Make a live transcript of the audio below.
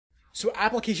So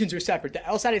applications are separate. The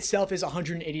LSAT itself is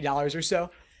 $180 or so.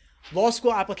 Law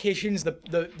school applications,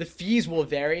 the fees will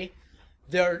vary.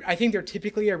 I think they're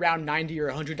typically around $90 or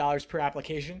 $100 per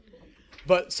application,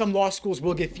 but some law schools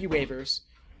will give fee waivers.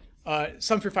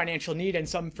 Some for financial need and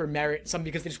some for merit, some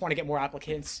because they just want to get more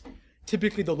applicants.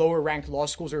 Typically, the lower ranked law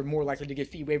schools are more likely to give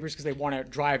fee waivers because they want to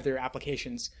drive their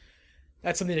applications.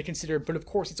 That's something to consider, but of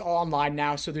course, it's all online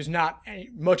now, so there's not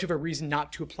much of a reason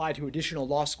not to apply to additional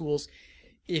law schools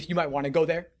if you might want to go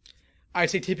there. I'd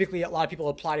say typically a lot of people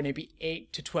apply to maybe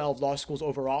 8 to 12 law schools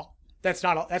overall. That's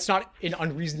not an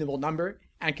unreasonable number,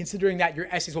 and considering that your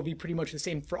essays will be pretty much the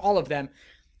same for all of them,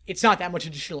 it's not that much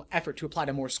additional effort to apply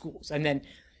to more schools. And then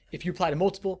if you apply to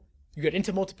multiple, you get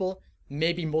into multiple,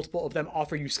 maybe multiple of them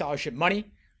offer you scholarship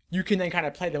money. You can then kind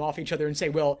of play them off each other and say,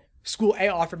 well, school A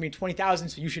offered me $20,000,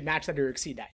 so you should match that or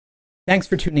exceed that. Thanks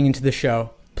for tuning into the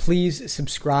show. Please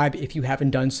subscribe if you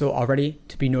haven't done so already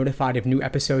to be notified of new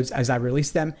episodes as I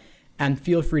release them. And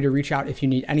feel free to reach out if you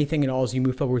need anything at all as you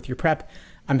move forward with your prep.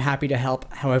 I'm happy to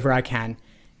help however I can.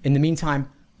 In the meantime,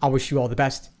 I'll wish you all the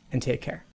best and take care.